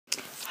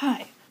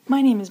Hi,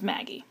 my name is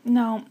Maggie.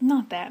 No,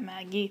 not that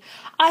Maggie.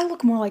 I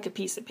look more like a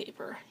piece of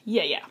paper.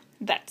 Yeah,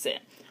 that's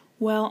it.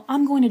 Well,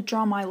 I'm going to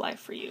draw my life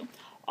for you.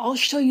 I'll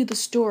show you the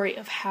story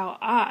of how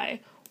I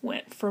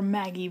went from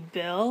Maggie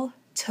Bill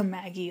to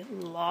Maggie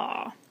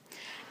Law.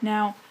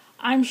 Now,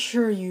 I'm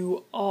sure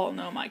you all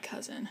know my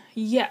cousin.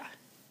 Yeah,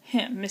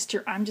 him,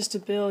 Mr. I'm just a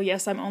bill,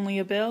 yes, I'm only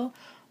a bill.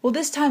 Well,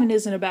 this time it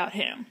isn't about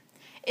him.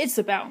 It's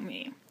about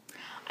me.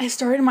 I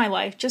started my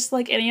life just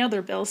like any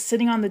other bill,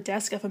 sitting on the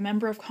desk of a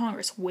member of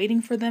Congress, waiting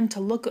for them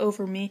to look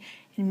over me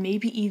and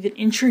maybe even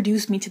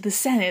introduce me to the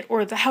Senate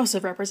or the House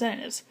of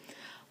Representatives.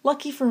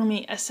 Lucky for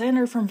me, a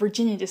senator from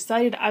Virginia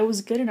decided I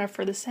was good enough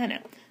for the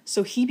Senate,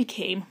 so he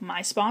became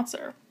my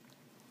sponsor.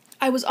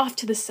 I was off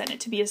to the Senate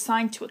to be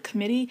assigned to a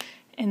committee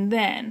and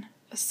then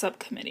a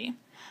subcommittee.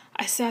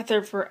 I sat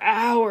there for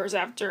hours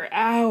after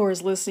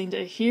hours listening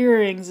to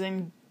hearings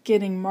and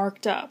getting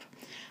marked up.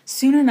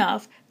 Soon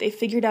enough, they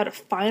figured out a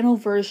final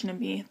version of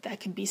me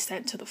that could be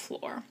sent to the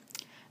floor.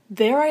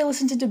 There I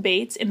listened to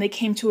debates and they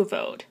came to a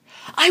vote.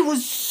 I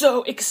was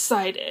so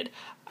excited.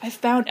 I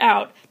found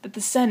out that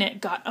the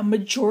Senate got a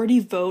majority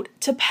vote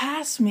to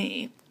pass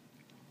me.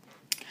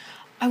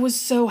 I was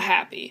so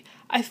happy.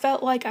 I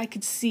felt like I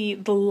could see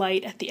the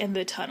light at the end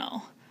of the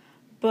tunnel.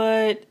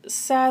 But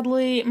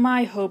sadly,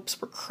 my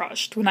hopes were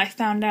crushed when I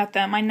found out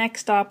that my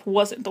next stop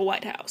wasn't the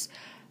White House,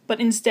 but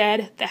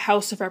instead the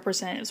House of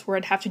Representatives, where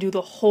I'd have to do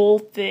the whole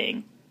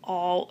thing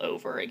all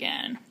over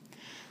again.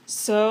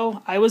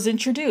 So I was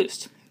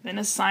introduced, then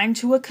assigned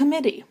to a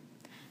committee,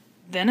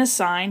 then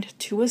assigned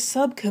to a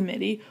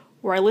subcommittee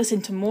where I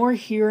listened to more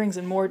hearings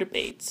and more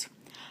debates.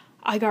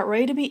 I got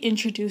ready to be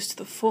introduced to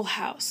the full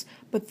House,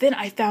 but then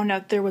I found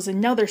out there was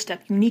another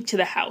step unique to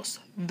the House,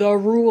 the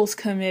Rules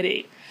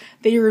Committee.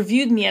 They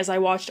reviewed me as I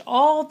watched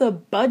all the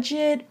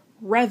budget,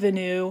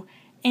 revenue,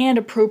 and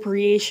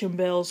appropriation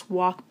bills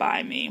walk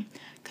by me,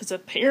 because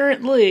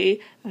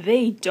apparently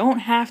they don't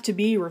have to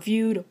be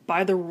reviewed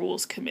by the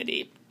Rules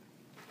Committee.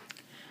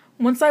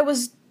 Once I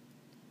was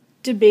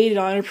debated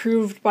on and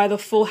approved by the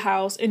full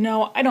House, and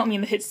no, I don't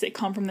mean the hit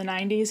sitcom from the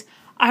 90s,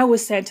 I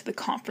was sent to the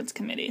Conference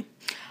Committee.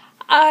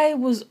 I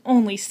was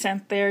only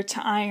sent there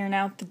to iron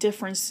out the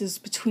differences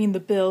between the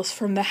bills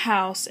from the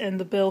House and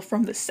the bill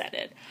from the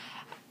Senate.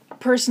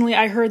 Personally,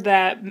 I heard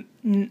that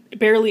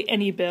barely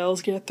any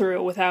bills get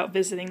through without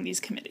visiting this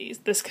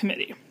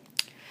committee.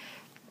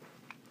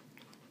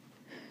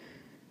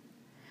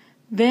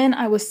 Then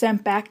I was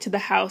sent back to the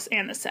House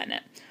and the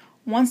Senate.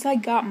 Once I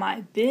got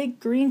my big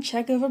green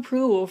check of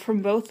approval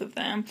from both of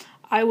them,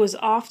 I was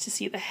off to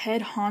see the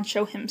head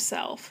honcho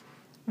himself,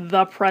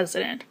 the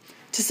president.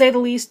 To say the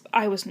least,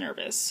 I was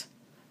nervous.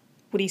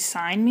 Would he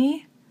sign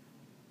me?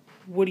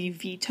 Would he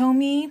veto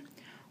me?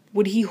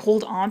 Would he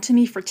hold on to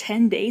me for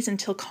 10 days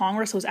until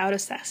Congress was out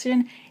of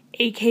session,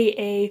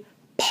 aka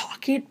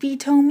pocket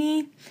veto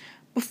me?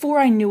 Before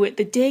I knew it,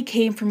 the day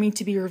came for me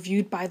to be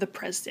reviewed by the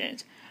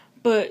president.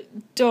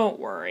 But don't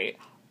worry,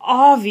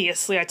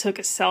 obviously I took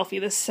a selfie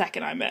the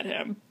second I met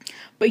him.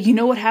 But you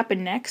know what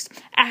happened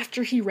next?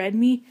 After he read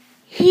me,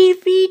 he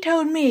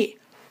vetoed me.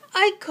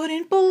 I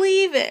couldn't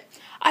believe it.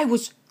 I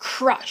was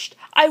crushed.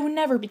 I would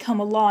never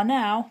become a law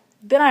now.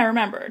 Then I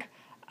remembered.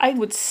 I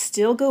would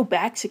still go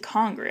back to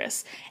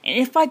Congress, and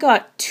if I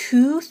got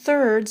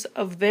 2/3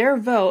 of their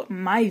vote,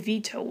 my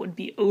veto would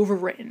be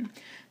overwritten.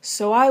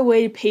 So I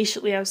waited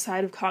patiently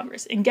outside of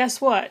Congress, and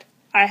guess what?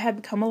 I had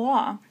become a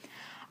law.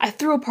 I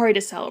threw a party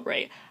to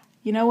celebrate.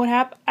 You know what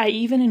happened? I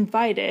even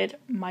invited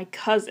my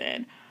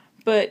cousin,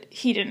 but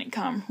he didn't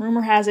come.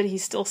 Rumor has it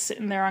he's still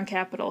sitting there on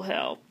Capitol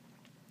Hill.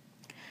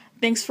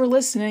 Thanks for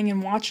listening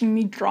and watching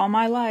me draw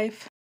my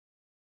life.